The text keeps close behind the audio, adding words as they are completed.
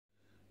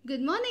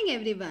Good morning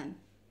everyone.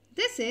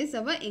 This is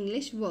our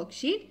English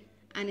worksheet,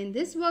 and in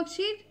this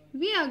worksheet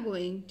we are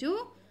going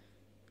to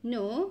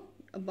know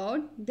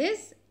about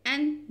this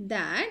and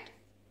that.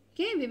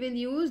 Okay, we will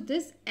use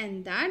this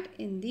and that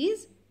in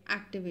these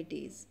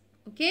activities.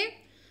 Okay,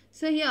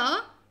 so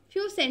here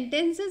few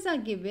sentences are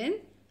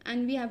given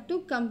and we have to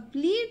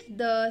complete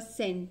the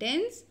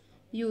sentence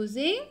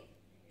using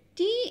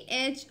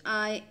THIS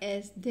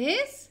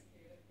this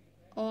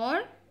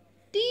or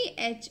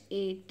THAT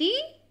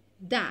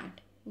that.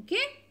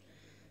 Okay,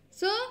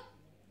 so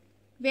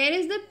where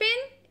is the pin?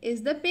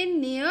 Is the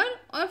pin near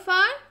or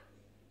far?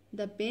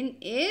 The pin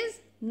is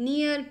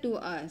near to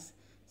us.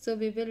 So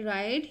we will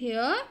write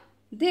here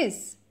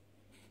this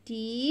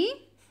THIS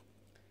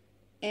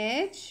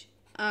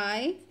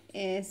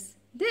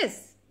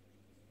this.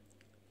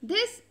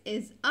 This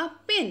is a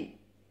pin.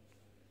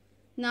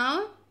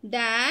 Now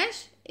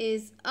dash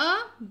is a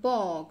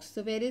box.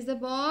 So where is the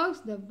box?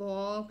 The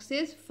box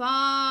is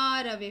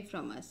far away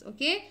from us.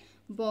 Okay,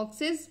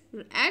 box is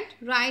at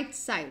right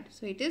side,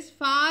 so it is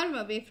far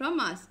away from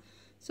us.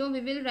 So we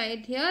will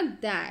write here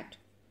that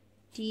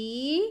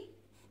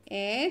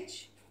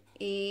THAT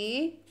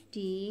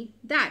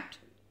that.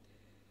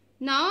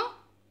 Now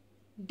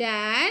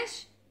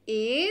dash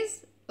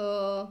is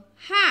a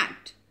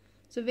hat.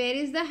 So where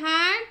is the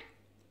hat?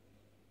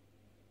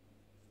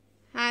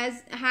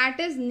 Hat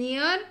is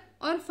near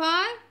or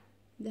far?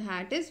 The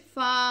hat is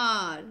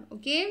far.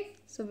 Okay,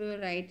 so we will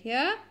write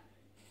here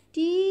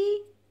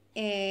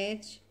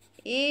THAT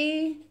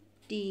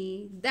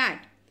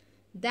that.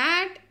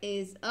 That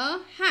is a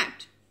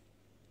hat.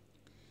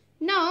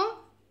 Now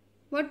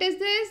what is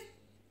this?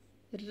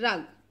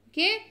 Rug.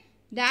 Okay,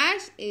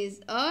 dash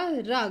is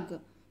a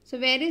rug. So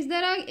where is the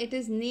rug? It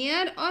is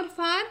near or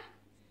far?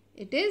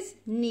 It is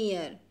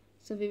near.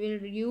 So we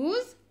will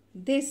use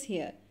this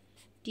here.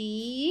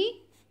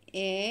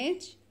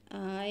 THIS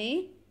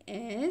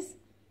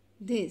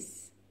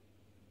this.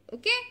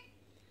 Okay.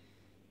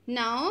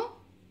 Now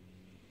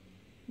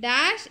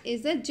dash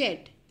is a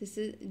jet. This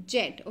is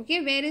jet.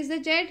 Okay, where is the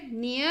jet?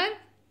 Near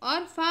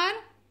or far?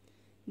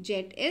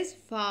 Jet is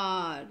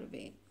far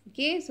away.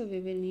 Okay, so we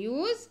will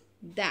use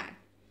that.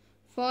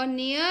 For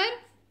near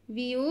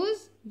we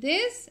use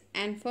this,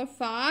 and for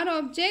far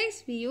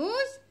objects we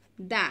use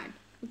that.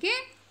 Okay.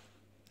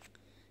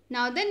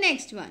 Now the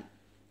next one.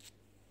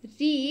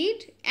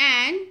 Read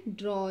and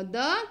draw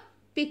the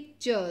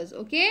pictures.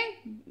 Okay,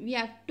 we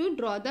have to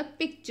draw the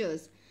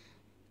pictures.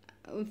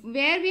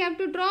 Where we have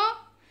to draw?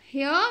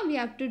 Here we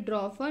have to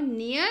draw for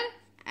near,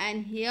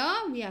 and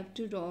here we have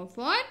to draw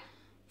for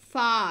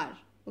far.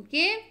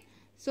 Okay,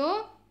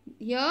 so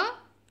here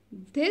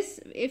this,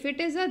 if it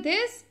is a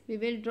this, we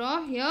will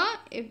draw here.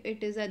 If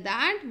it is a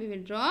that, we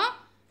will draw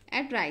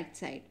at right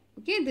side.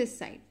 Okay, this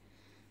side.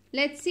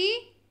 Let's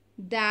see.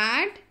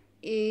 That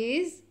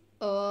is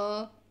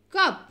a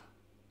cup.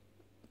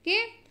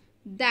 Okay,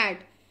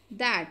 that.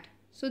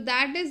 So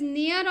that is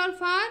near or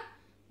far?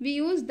 We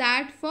use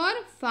that for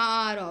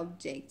far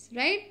objects,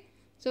 right?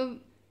 So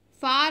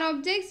far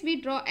objects we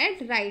draw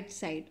at right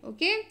side.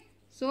 Okay,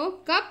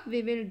 so cup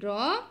we will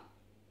draw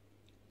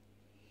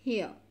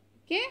here.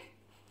 Okay,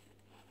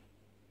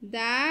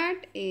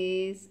 that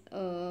is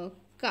a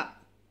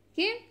cup.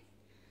 Okay,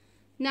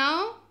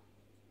 now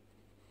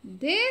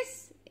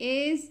this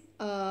is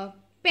a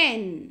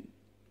pen.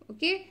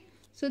 Okay,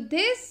 so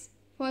this,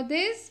 for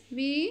this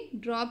we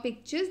draw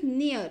pictures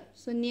near.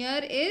 So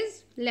near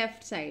is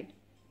left side.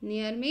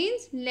 Near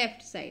means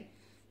left side.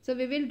 So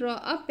we will draw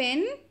a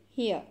pen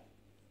here.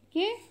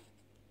 Okay,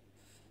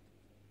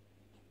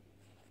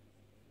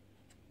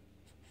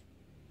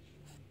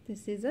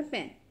 this is a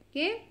pen.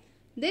 Okay,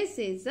 this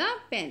is a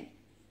pen.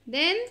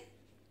 Then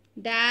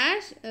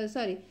dash,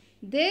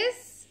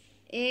 this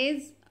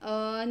is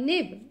a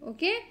nib.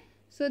 Okay,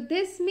 so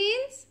this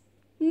means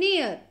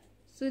near.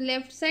 So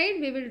left side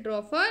we will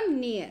draw for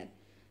near.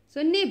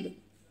 So nib,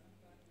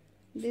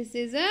 this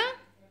is a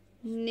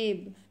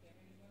nib.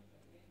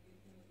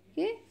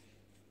 Okay,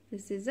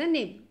 this is a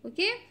nib.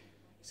 Okay,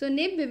 so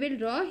nib we will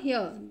draw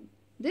here.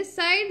 This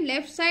side,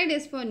 left side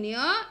is for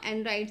near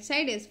and right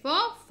side is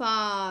for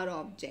far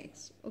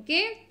objects.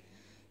 Okay,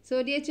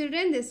 so dear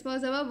children, this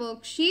was our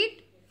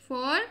worksheet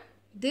for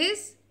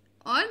this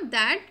or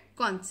that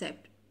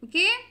concept.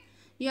 Okay,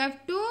 you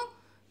have to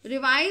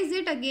revise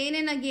it again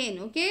and again.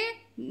 Okay,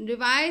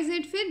 revise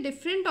it with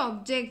different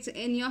objects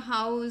in your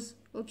house.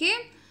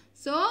 Okay,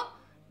 so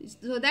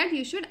that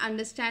you should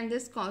understand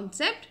this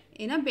concept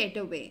in a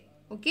better way.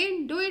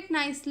 Okay, do it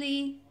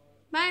nicely.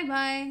 Bye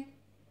bye.